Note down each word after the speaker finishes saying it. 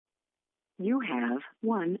You have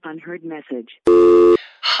one unheard message.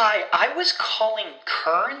 Hi, I was calling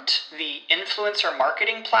Current, the influencer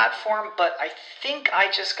marketing platform, but I think I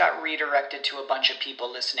just got redirected to a bunch of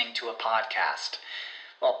people listening to a podcast.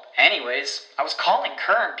 Well, anyways, I was calling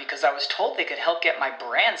Current because I was told they could help get my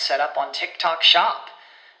brand set up on TikTok Shop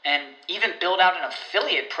and even build out an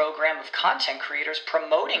affiliate program of content creators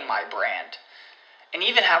promoting my brand. And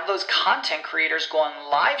even have those content creators go on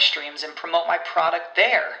live streams and promote my product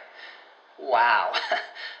there. Wow,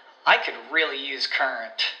 I could really use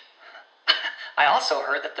Current. I also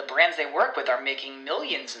heard that the brands they work with are making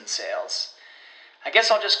millions in sales. I guess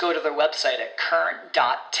I'll just go to their website at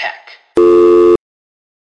current.tech.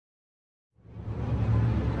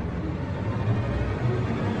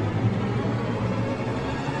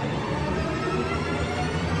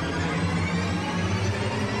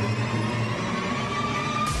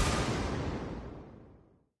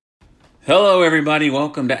 Hello, everybody.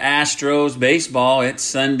 Welcome to Astros Baseball. It's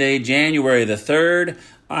Sunday, January the 3rd.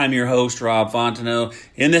 I'm your host, Rob Fontenot.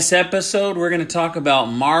 In this episode, we're going to talk about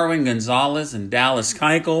Marwin Gonzalez and Dallas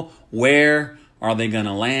Keuchel. Where are they going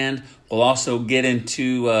to land? We'll also get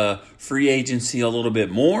into free agency a little bit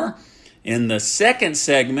more. In the second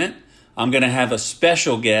segment, I'm going to have a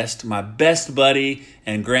special guest, my best buddy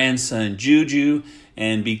and grandson, Juju.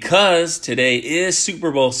 And because today is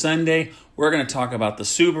Super Bowl Sunday, we're going to talk about the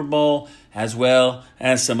Super Bowl as well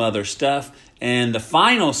as some other stuff. And the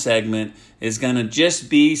final segment is going to just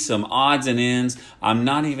be some odds and ends. I'm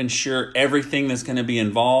not even sure everything that's going to be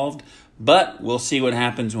involved, but we'll see what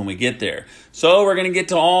happens when we get there. So we're going to get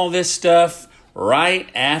to all this stuff right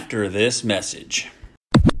after this message.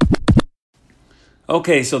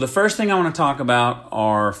 Okay, so the first thing I want to talk about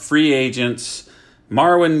are free agents.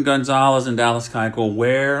 Marwin Gonzalez and Dallas Keuchel,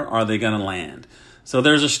 where are they going to land? So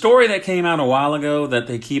there's a story that came out a while ago that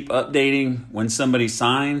they keep updating when somebody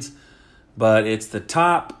signs, but it's the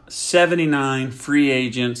top 79 free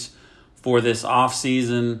agents for this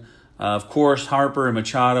offseason. Of course, Harper and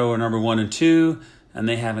Machado are number 1 and 2, and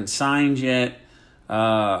they haven't signed yet.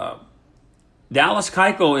 Dallas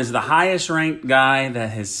Keuchel is the highest ranked guy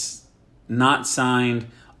that has not signed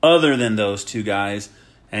other than those two guys,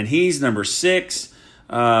 and he's number 6.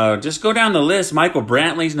 Just go down the list. Michael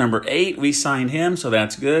Brantley's number 8. We signed him, so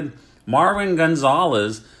that's good. Marwin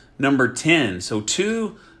Gonzalez, number 10. So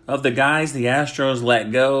 2 of the guys the Astros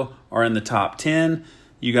let go are in the top 10.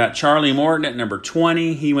 You got Charlie Morton at number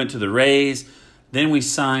 20. He went to the Rays. Then we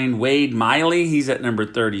signed Wade Miley. He's at number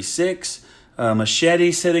 36.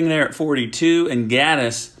 Machete sitting there at 42. And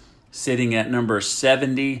Gattis sitting at number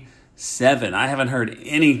 77. I haven't heard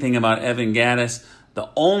anything about Evan Gattis. The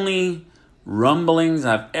only rumblings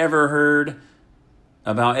I've ever heard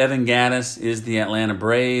about Evan Gattis is the Atlanta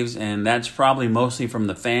Braves, and that's probably mostly from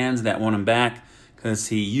the fans that want him back because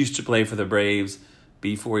he used to play for the Braves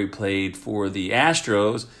before he played for the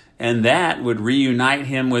Astros, and that would reunite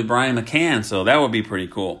him with Brian McCann, so that would be pretty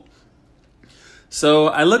cool. So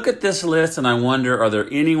I look at this list and I wonder, are there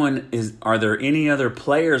any other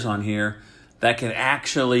players on here that could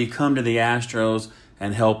actually come to the Astros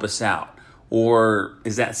and help us out? Or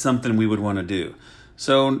is that something we would want to do?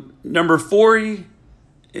 So number 40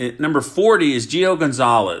 is Gio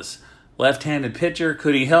Gonzalez, left-handed pitcher.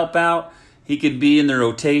 Could he help out? He could be in the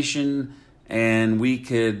rotation, and we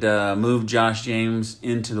could move Josh James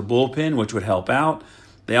into the bullpen, which would help out.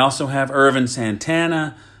 They also have Irvin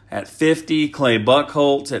Santana at 50, Clay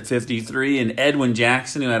Buchholz at 53, and Edwin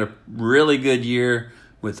Jackson, who had a really good year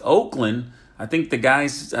with Oakland. I think the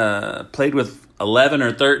guys played with 11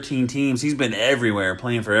 or 13 teams. He's been everywhere,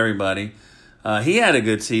 playing for everybody. He had a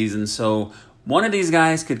good season. So one of these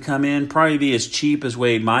guys could come in, probably be as cheap as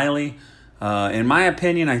Wade Miley. In my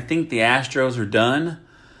opinion, I think the Astros are done.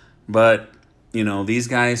 But, these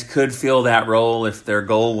guys could fill that role if their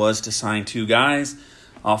goal was to sign 2 guys.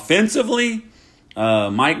 Offensively,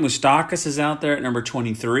 Mike Moustakas is out there at number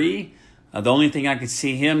 23. The only thing I could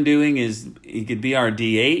see him doing is he could be our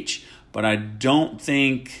DH. But I don't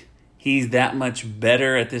think he's that much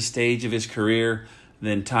better at this stage of his career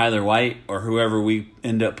than Tyler White or whoever we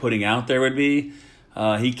end up putting out there would be.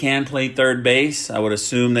 He can play third base. I would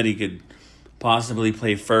assume that he could possibly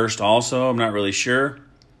play first also. I'm not really sure.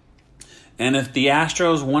 And if the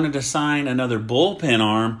Astros wanted to sign another bullpen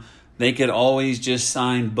arm, they could always just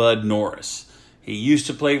sign Bud Norris. He used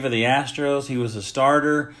to play for the Astros. He was a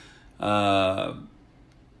starter.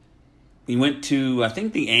 He went to, I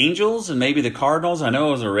think, the Angels and maybe the Cardinals. I know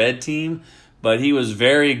it was a red team, but he was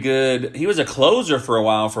very good. He was a closer for a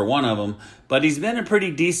while for one of them, but he's been a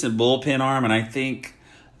pretty decent bullpen arm, and I think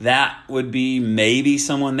that would be maybe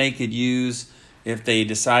someone they could use. if they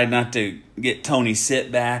decide not to get Tony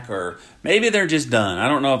Sitt back, or maybe they're just done. I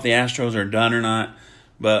don't know if the Astros are done or not,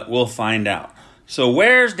 but we'll find out. So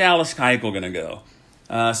where's Dallas Keuchel going to go?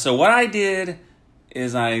 So what I did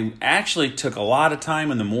is I actually took a lot of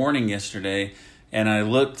time in the morning yesterday, and I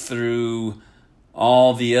looked through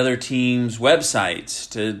all the other teams' websites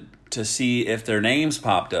to see if their names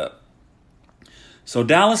popped up. So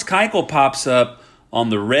Dallas Keuchel pops up on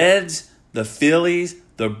the Reds, the Phillies,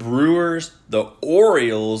 the Brewers, the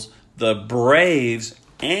Orioles, the Braves,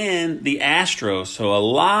 and the Astros. So a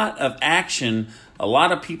lot of action, a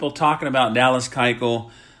lot of people talking about Dallas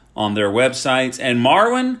Keuchel on their websites. And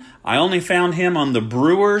Marwin, I only found him on the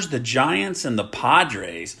Brewers, the Giants, and the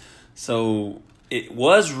Padres. So it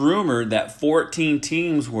was rumored that 14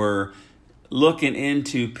 teams were looking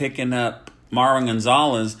into picking up Marwin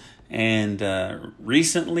Gonzalez. And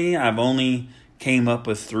recently, I've only came up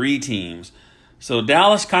with 3 teams. So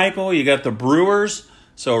Dallas Keuchel, you got the Brewers.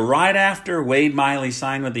 So right after Wade Miley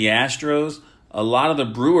signed with the Astros, a lot of the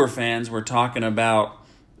Brewer fans were talking about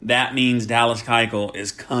that means Dallas Keuchel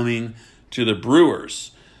is coming to the Brewers.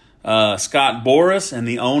 Scott Boras and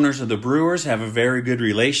the owners of the Brewers have a very good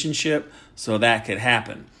relationship, so that could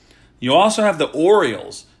happen. You also have the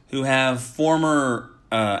Orioles, who have former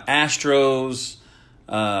Astros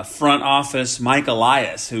front office Mike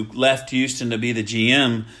Elias, who left Houston to be the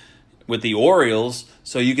GM with the Orioles.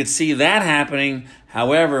 So you could see that happening.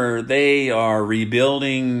 However, they are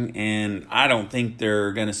rebuilding, and I don't think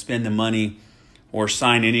they're going to spend the money or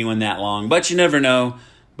sign anyone that long. But you never know.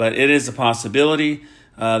 But it is a possibility.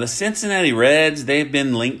 The Cincinnati Reds, they've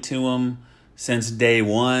been linked to them since day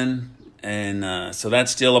one, and so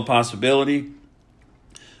that's still a possibility.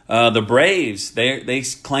 The Braves, they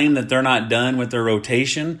claim that they're not done with their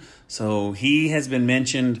rotation, so he has been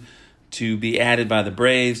mentioned to be added by the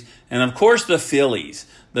Braves. And, of course, the Phillies.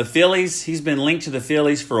 The Phillies, he's been linked to the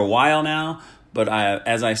Phillies for a while now, but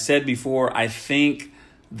as I said before, I think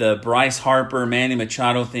the Bryce Harper, Manny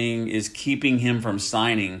Machado thing is keeping him from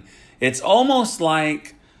signing. It's almost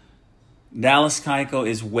like Dallas Keuchel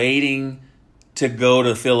is waiting to go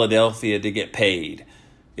to Philadelphia to get paid.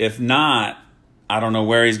 If not, I don't know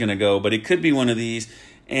where he's going to go, but it could be one of these.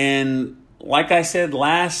 And like I said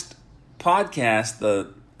last podcast,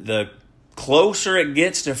 the closer it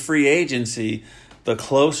gets to free agency, the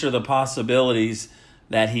closer the possibilities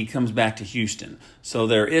that he comes back to Houston. So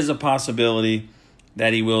there is a possibility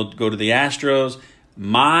that he will go to the Astros.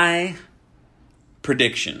 My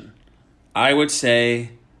prediction, I would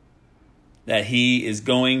say that he is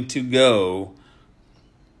going to go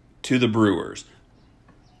to the Brewers.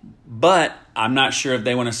 But I'm not sure if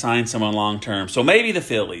they want to sign someone long-term. So maybe the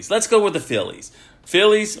Phillies. Let's go with the Phillies.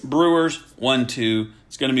 Phillies, Brewers, 1-2.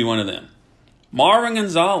 It's going to be one of them. Marwin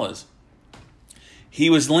Gonzalez. He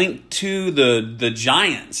was linked to the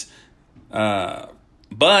Giants.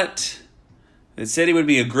 But it said he would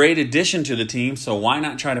be a great addition to the team, so why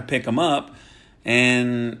not try to pick him up?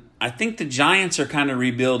 And I think the Giants are kind of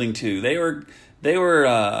rebuilding too. They were.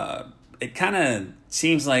 It kind of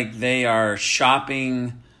seems like they are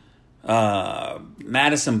shopping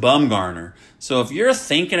Madison Bumgarner. So if you're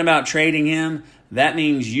thinking about trading him, that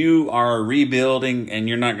means you are rebuilding and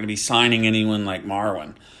you're not going to be signing anyone like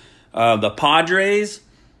Marwin. The Padres,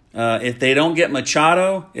 if they don't get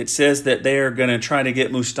Machado, it says that they are going to try to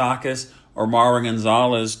get Moustakas or Marwin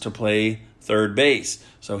Gonzalez to play third base.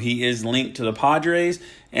 So he is linked to the Padres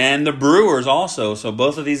and the Brewers also. So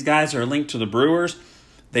both of these guys are linked to the Brewers.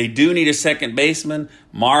 They do need a second baseman.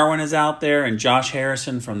 Marwin is out there, and Josh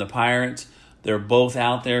Harrison from the Pirates. They're both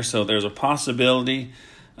out there, so there's a possibility.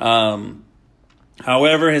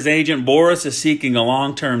 However, his agent Boras is seeking a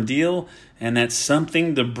long-term deal, and that's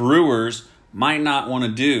something the Brewers might not want to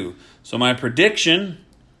do. So my prediction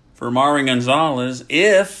for Marwin Gonzalez,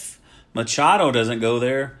 if Machado doesn't go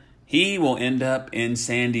there, he will end up in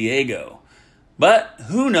San Diego. But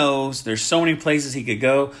who knows? There's so many places he could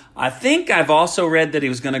go. I think I've also read that he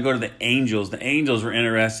was going to go to the Angels. The Angels were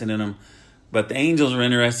interested in him, but the Angels were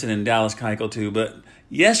interested in Dallas Keuchel too. But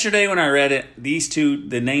yesterday when I read it, these two,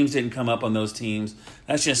 the names didn't come up on those teams.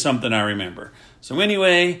 That's just something I remember. So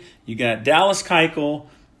anyway, you got Dallas Keuchel,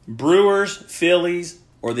 Brewers, Phillies,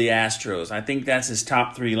 or the Astros. I think that's his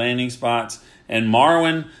top 3 landing spots. And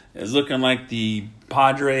Marwin is looking like the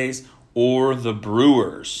Padres or the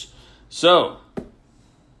Brewers. So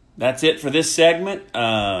that's it for this segment.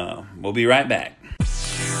 We'll be right back.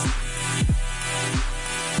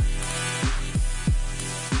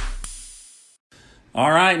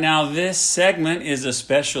 All right, now this segment is a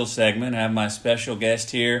special segment. I have my special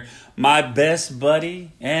guest here, my best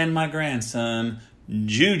buddy and my grandson,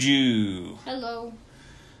 Juju. Hello.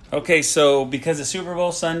 Okay, so because it's Super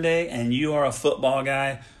Bowl Sunday and you are a football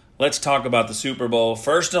guy, let's talk about the Super Bowl.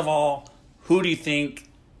 First of all, who do you think...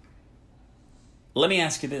 Let me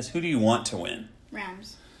ask you this. Who do you want to win?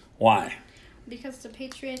 Rams. Why? Because the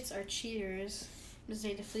Patriots are cheaters, because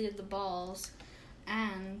they deflated the balls,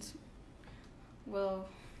 and, well,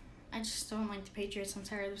 I just don't like the Patriots. I'm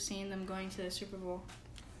tired of seeing them going to the Super Bowl.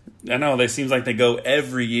 I know, they seems like they go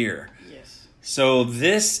every year. Yes. So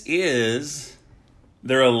this is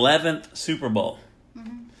their 11th Super Bowl.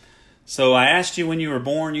 Mm-hmm. So I asked you when you were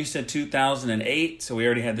born. You said 2008, so we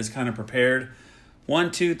already had this kind of prepared.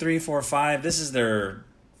 1, 2, 3, 4, 5. This is their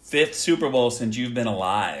 5th Super Bowl since you've been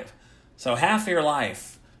alive. So half your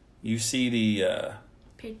life, you see the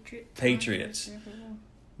Patriots.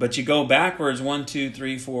 But you go backwards 1, 2,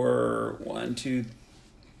 3, 4, 1,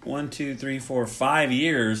 2, 3, 4, 5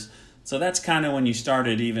 years. So that's kind of when you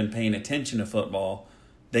started even paying attention to football.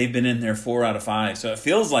 They've been in there 4 out of 5. So it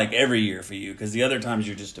feels like every year for you because the other times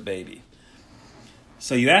you're just a baby.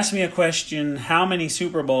 So you asked me a question, how many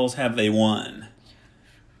Super Bowls have they won?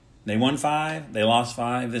 They won 5. They lost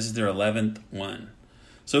 5. This is their 11th one.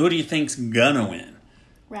 So who do you think's gonna win?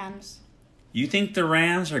 Rams. You think the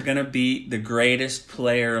Rams are gonna beat the greatest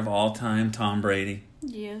player of all time, Tom Brady?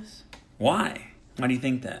 Yes. Why? Why do you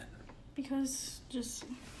think that? Because just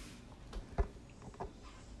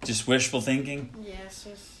Just wishful thinking? yes,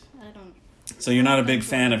 I don't. So you're not a big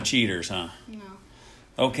fan of cheaters, huh? No.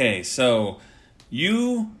 Okay, so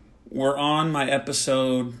you were on my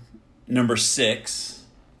episode number 6,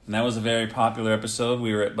 and that was a very popular episode.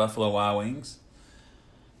 We were at Buffalo Wild Wings.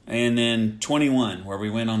 And then 21, where we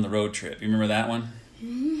went on the road trip. You remember that one?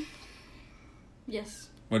 Mm-hmm. Yes.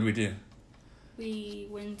 What did we do? We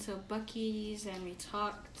went to Buc-ee's and we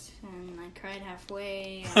talked, and I cried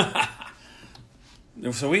halfway.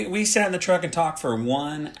 So we sat in the truck and talked for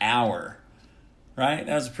 1 hour, right?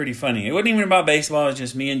 That was pretty funny. It wasn't even about baseball. It was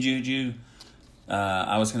just me and Juju.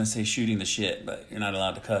 I was going to say shooting the shit, but you're not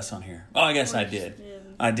allowed to cuss on here. Oh, I guess I did. Yeah.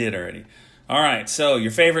 I did already. All right, so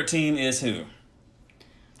your favorite team is who?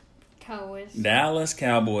 Cowboys. Dallas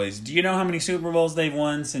Cowboys. Do you know how many Super Bowls they've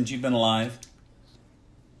won since you've been alive?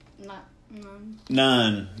 None.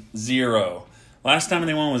 None. 0. Last time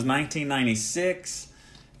they won was 1996.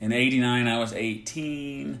 In 89, I was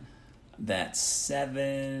 18. That's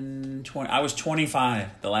 7, 20. I was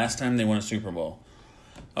 25 the last time they won a Super Bowl.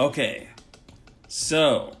 Okay.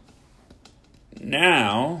 So,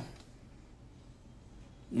 now,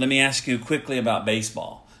 let me ask you quickly about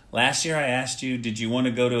baseball. Last year I asked you, did you want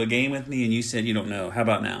to go to a game with me? And you said you don't know. How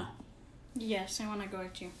about now? Yes, I want to go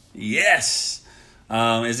with you. Yes!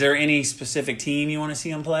 Is there any specific team you want to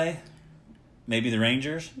see them play? Maybe the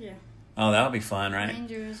Rangers? Yeah. Oh, that would be fun, right?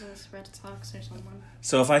 Rangers or Red Sox or someone.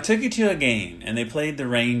 So if I took you to a game and they played the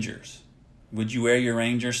Rangers, would you wear your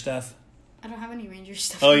Ranger stuff? I don't have any Rangers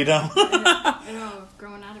stuff. Oh, you don't? I know,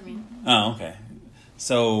 growing out of me. Oh, okay.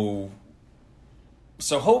 So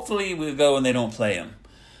hopefully we'll go and they don't play them.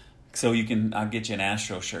 So I'll get you an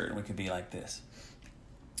Astro shirt and we could be like this.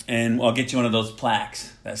 And I'll get you one of those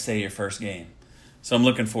plaques that say your first game. So I'm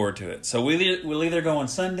looking forward to it. So we'll either go on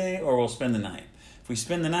Sunday or we'll spend the night. If we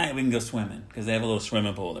spend the night, we can go swimming because they have a little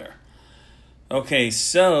swimming pool there. Okay,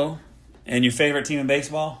 so, and your favorite team in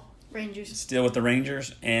baseball? Rangers. Still with the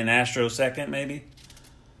Rangers and Astros second, maybe?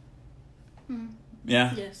 Mm-hmm.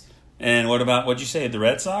 Yeah? Yes. And what'd you say, the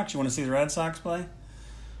Red Sox? You want to see the Red Sox play?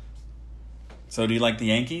 So do you like the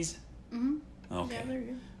Yankees? Mm-hmm. Okay. Yeah, they're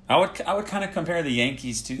good. I would kind of compare the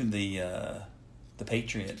Yankees to the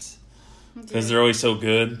Patriots because Yeah. they're always so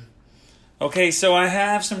good. Okay, so I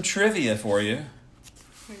have some trivia for you.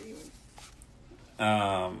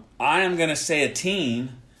 I am going to say a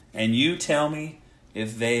team, and you tell me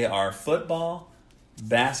if they are football,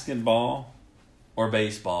 basketball, or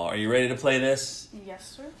baseball. Are you ready to play this?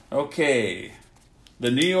 Yes, sir. Okay.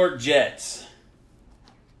 The New York Jets.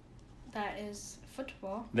 That is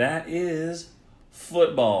football. That is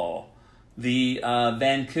football. The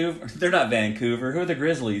Vancouver... They're not Vancouver. Who are the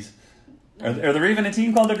Grizzlies? Are there even a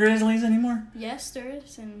team called the Grizzlies anymore? Yes, there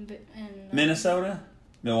is in Minnesota?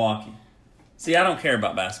 Milwaukee. See, I don't care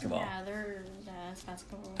about basketball. Yeah, that's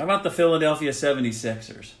basketball. How about the Philadelphia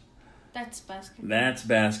 76ers? That's basketball. That's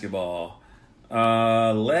basketball.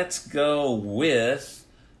 Let's go with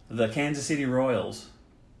the Kansas City Royals.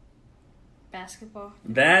 Basketball.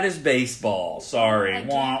 That is baseball. Sorry. Again.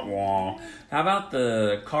 Wah, wah. How about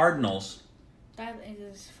the Cardinals? That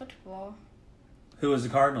is football. Who is the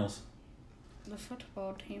Cardinals? The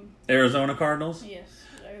football team. Arizona Cardinals? Yes.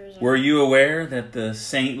 Were you aware that the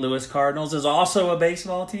St. Louis Cardinals is also a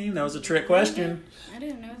baseball team? That was a trick question. I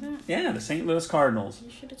didn't know that. Yeah, the St. Louis Cardinals. You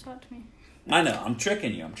should have taught me. I know. I'm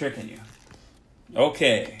tricking you.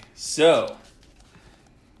 Okay, so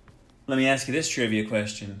let me ask you this trivia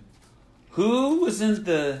question. Who was in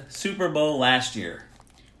the Super Bowl last year?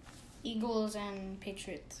 Eagles and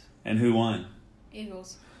Patriots. And who won?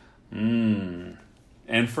 Eagles. And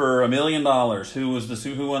for $1 million, who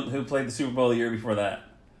played the Super Bowl the year before that?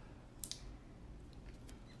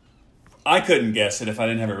 I couldn't guess it if I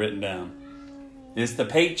didn't have it written down. It's the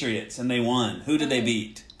Patriots, and they won. Who did they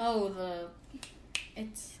beat? Oh,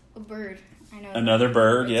 it's a bird. I know. Another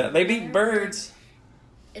bird, yeah. They beat birds.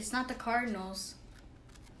 It's not the Cardinals.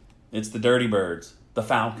 It's the Dirty Birds, the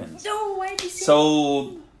Falcons. No, why did you say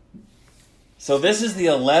So this is the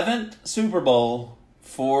 11th Super Bowl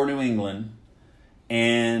for New England,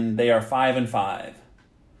 and they are 5-5.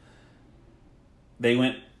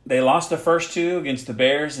 They lost the first two against the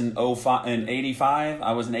Bears in 85.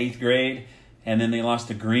 I was in 8th grade, and then they lost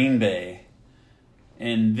to Green Bay.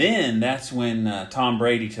 And then that's when Tom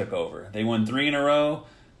Brady took over. They won 3 in a row.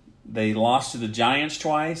 They lost to the Giants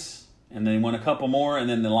twice, and they won a couple more, and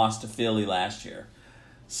then they lost to Philly last year.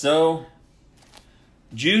 So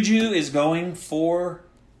Juju is going for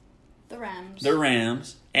the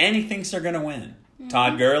Rams, and he thinks they're going to win. Mm-hmm.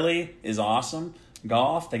 Todd Gurley is awesome.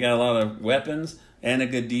 Goff, they got a lot of weapons and a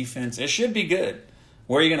good defense. It should be good.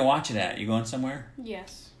 Where are you going to watch it at? You going somewhere?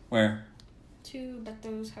 Yes. Where? To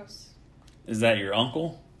Beto's house. Is that your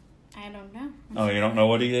uncle? I don't know. Oh, you don't know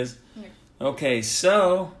what he is? No. Okay,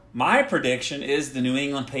 so my prediction is the New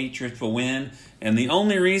England Patriots will win, and the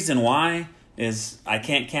only reason why is I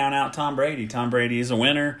can't count out Tom Brady. Tom Brady is a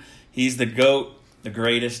winner. He's the GOAT, the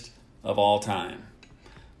greatest of all time.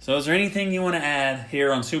 So is there anything you want to add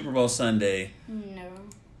here on Super Bowl Sunday? No.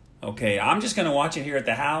 Okay, I'm just going to watch it here at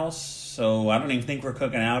the house, so I don't even think we're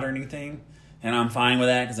cooking out or anything, and I'm fine with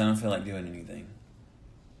that because I don't feel like doing anything.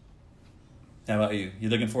 How about you? You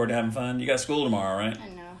looking forward to having fun? You got school tomorrow, right? I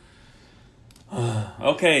know.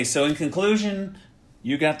 Okay, so in conclusion,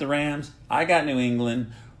 you got the Rams. I got New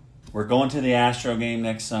England. We're going to the Astro game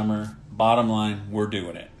next summer. Bottom line, we're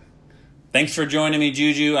doing it. Thanks for joining me,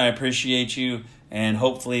 Juju. I appreciate you. And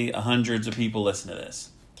hopefully hundreds of people listen to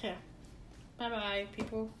this. Okay. Bye-bye,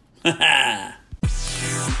 people.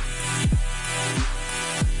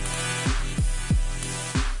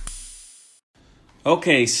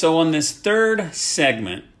 Okay, so on this third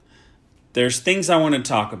segment, there's things I want to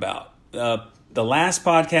talk about. The last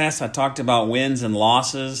podcast, I talked about wins and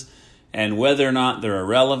losses and whether or not they're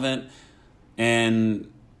irrelevant.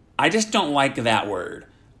 And I just don't like that word.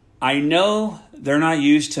 I know they're not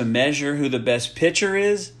used to measure who the best pitcher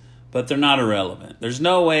is, but they're not irrelevant. There's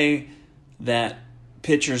no way that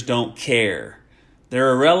pitchers don't care.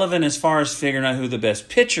 They're irrelevant as far as figuring out who the best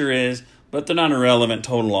pitcher is, but they're not irrelevant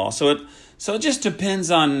total loss. So it just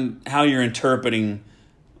depends on how you're interpreting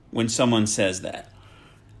when someone says that.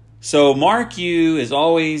 So Mark Yu is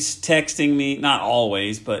always texting me, not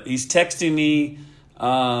always, but he's texting me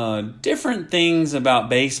different things about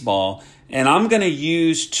baseball. And I'm going to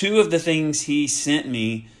use 2 of the things he sent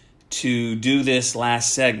me to do this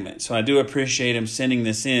last segment. So I do appreciate him sending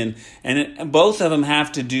this in. And both of them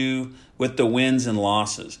have to do with the wins and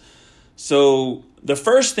losses. So the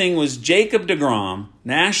first thing was Jacob deGrom,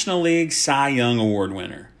 National League Cy Young Award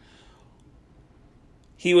winner.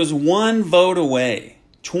 He was 1 vote away,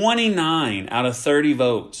 29 out of 30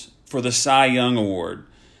 votes for the Cy Young Award.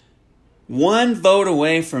 1 vote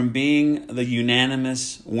away from being the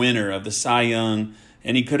unanimous winner of the Cy Young,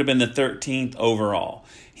 and he could have been the 13th overall.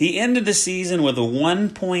 He ended the season with a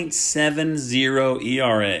 1.70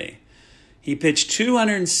 ERA. He pitched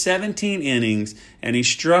 217 innings, and he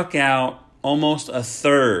struck out almost a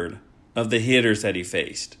third of the hitters that he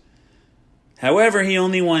faced. However, he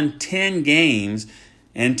only won 10 games,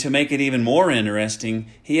 and to make it even more interesting,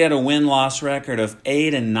 he had a win-loss record of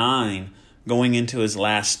 8-9 going into his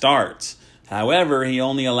last starts. However, he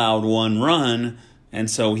only allowed 1 run, and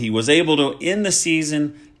so he was able to end the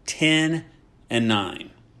season 10-9,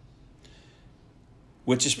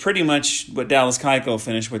 which is pretty much what Dallas Keuchel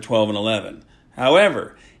finished with 12-11.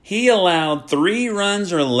 However, he allowed 3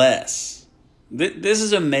 runs or less. This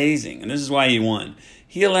is amazing, and this is why he won.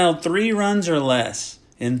 He allowed 3 runs or less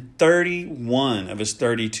in 31 of his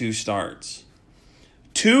 32 starts.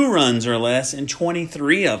 2 runs or less in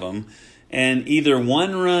 23 of them, and either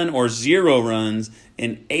 1 run or 0 runs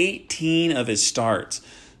in 18 of his starts.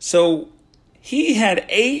 So he had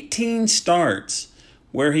 18 starts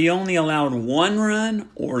where he only allowed 1 run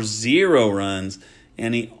or 0 runs,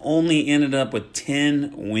 and he only ended up with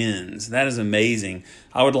 10 wins. That is amazing.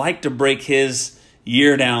 I would like to break his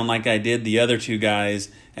year down like I did the other 2 guys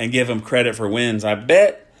and give him credit for wins. I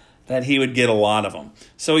bet that he would get a lot of them.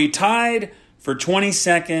 So he tied for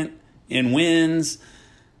 22nd in wins,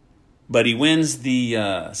 but he wins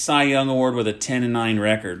the Cy Young Award with a 10-9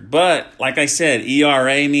 record. But like I said,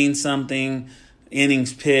 ERA means something,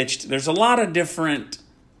 innings pitched. There's a lot of different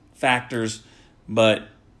factors, but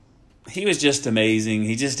he was just amazing.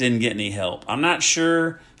 He just didn't get any help. I'm not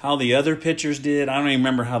sure how the other pitchers did. I don't even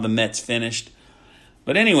remember how the Mets finished.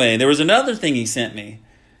 But anyway, there was another thing he sent me.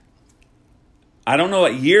 I don't know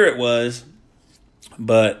what year it was,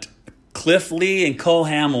 but Cliff Lee and Cole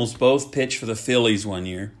Hamels both pitched for the Phillies one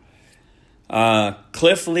year.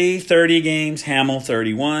 Cliff Lee, 30 games, Hamel,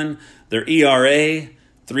 31. Their ERA,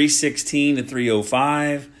 3.16 to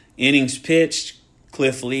 3.05. Innings pitched,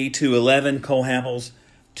 Cliff Lee, 211. Cole Hamels,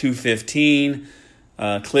 215.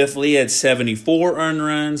 Cliff Lee had 74 earned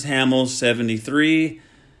runs, Hamels 73,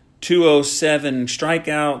 207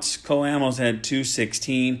 strikeouts. Cole Hamels had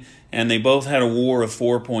 216, and they both had a WAR of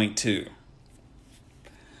 4.2.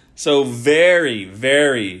 So very,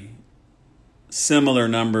 very similar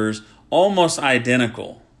numbers, almost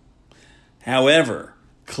identical. However,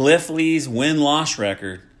 Cliff Lee's win-loss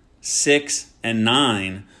record,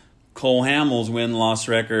 6-9. Cole Hamels' win-loss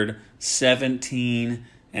record,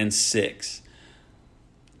 17-6.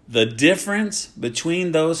 The difference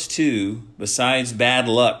between those two, besides bad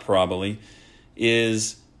luck probably,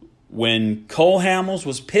 is when Cole Hamels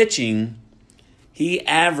was pitching, he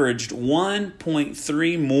averaged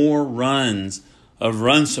 1.3 more runs of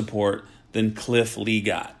run support than Cliff Lee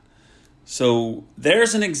got. So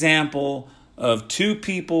there's an example of two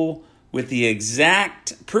people with the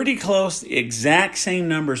pretty close, exact same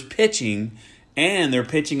numbers pitching, and they're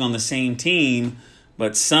pitching on the same team,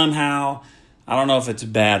 but somehow, I don't know if it's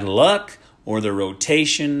bad luck or the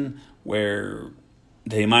rotation where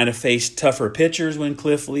they might have faced tougher pitchers when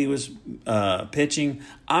Cliff Lee was pitching.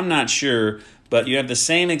 I'm not sure, but you have the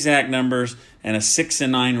same exact numbers and a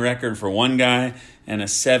 6-9 record for one guy and a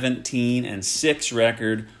 17-6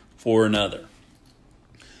 record for another.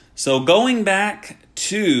 So going back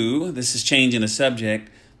to, this is changing the subject,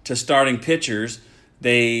 to starting pitchers,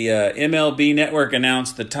 MLB Network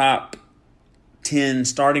announced the top 10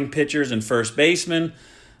 starting pitchers and first basemen.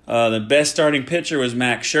 The best starting pitcher was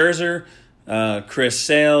Max Scherzer, Chris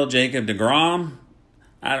Sale, Jacob deGrom.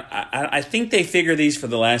 I think they figure these for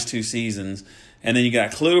the last two seasons. And then you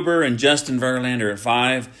got Kluber and Justin Verlander at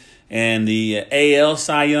 5. And the AL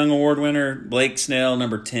Cy Young Award winner, Blake Snell,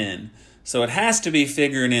 number 10. So it has to be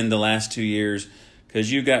figuring in the last 2 years because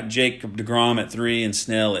you got Jacob deGrom at 3 and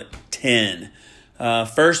Snell at 10.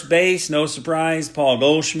 First base, no surprise, Paul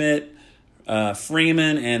Goldschmidt,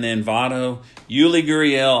 Freeman, and then Votto. Yuli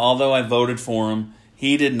Gurriel, although I voted for him,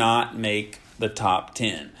 he did not make the top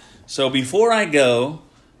 10. So before I go,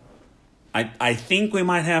 I think we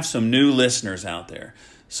might have some new listeners out there.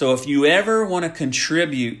 So if you ever want to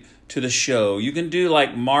contribute to the show, you can do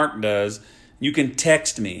like Mark does. You can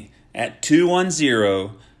text me at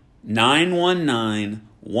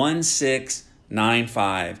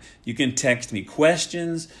 210-919-1695. You can text me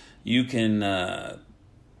questions. You can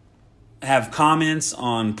have comments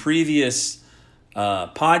on previous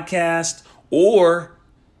podcasts, or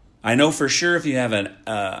I know for sure if you have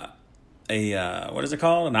what is it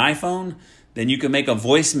called? An iPhone, then you can make a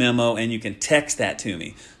voice memo and you can text that to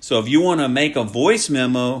me. So if you want to make a voice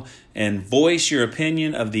memo and voice your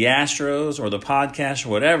opinion of the Astros or the podcast or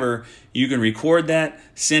whatever, you can record that,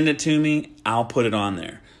 send it to me, I'll put it on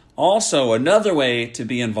there. Also, another way to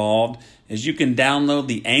be involved is you can download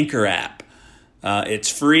the Anchor app. It's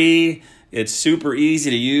free. It's super easy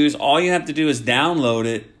to use. All you have to do is download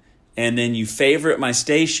it, and then you favorite my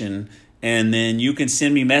station, and then you can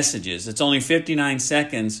send me messages. It's only 59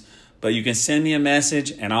 seconds, but you can send me a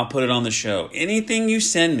message, and I'll put it on the show. Anything you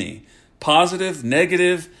send me, positive,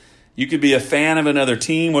 negative, you could be a fan of another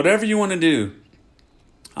team, whatever you want to do,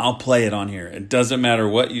 I'll play it on here. It doesn't matter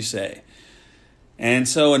what you say. And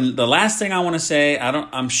so, and the last thing I want to say,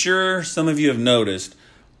 I'm sure some of you have noticed,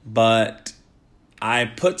 but I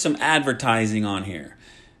put some advertising on here.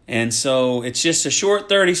 And so it's just a short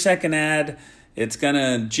 30-second ad. It's going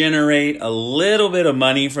to generate a little bit of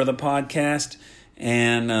money for the podcast.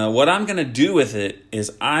 And what I'm going to do with it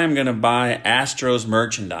is I'm going to buy Astros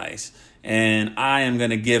merchandise. And I am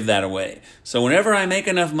going to give that away. So whenever I make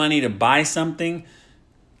enough money to buy something,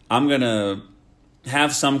 I'm going to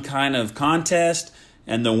have some kind of contest.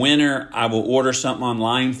 And the winner, I will order something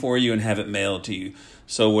online for you and have it mailed to you.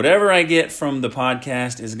 So whatever I get from the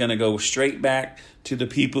podcast is going to go straight back to the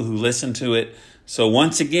people who listen to it. So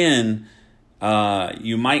once again,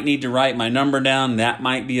 you might need to write my number down. That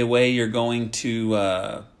might be a way you're going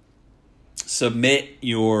to submit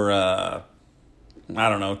your I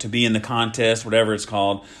don't know, to be in the contest, whatever it's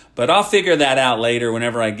called. But I'll figure that out later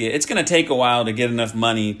whenever it's going to take a while to get enough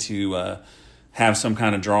money to have some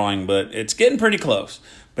kind of drawing, but it's getting pretty close.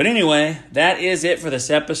 But anyway, that is it for this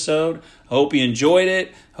episode. Hope you enjoyed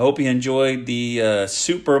it. Hope you enjoyed the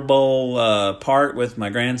Super Bowl part with my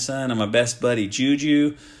grandson and my best buddy,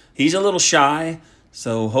 Juju. He's a little shy,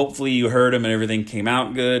 so hopefully you heard him and everything came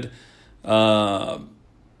out good.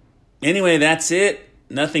 Anyway, that's it.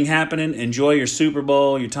 Nothing happening. Enjoy your Super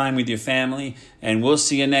Bowl, your time with your family, and we'll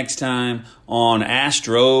see you next time on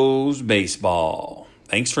Astros Baseball.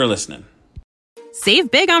 Thanks for listening.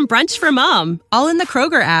 Save big on brunch for mom, all in the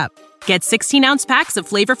Kroger app. Get 16-ounce packs of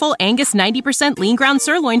flavorful Angus 90% lean ground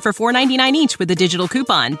sirloin for $4.99 each with a digital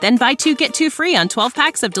coupon. Then buy 2, get 2 free on 12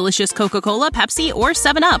 packs of delicious Coca-Cola, Pepsi, or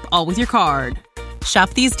 7-Up, all with your card. Shop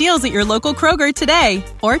these deals at your local Kroger today,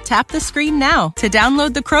 or tap the screen now to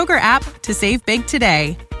download the Kroger app to save big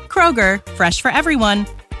today. Kroger, fresh for everyone.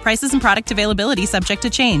 Prices and product availability subject to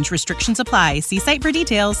change. Restrictions apply. See site for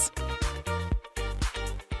details.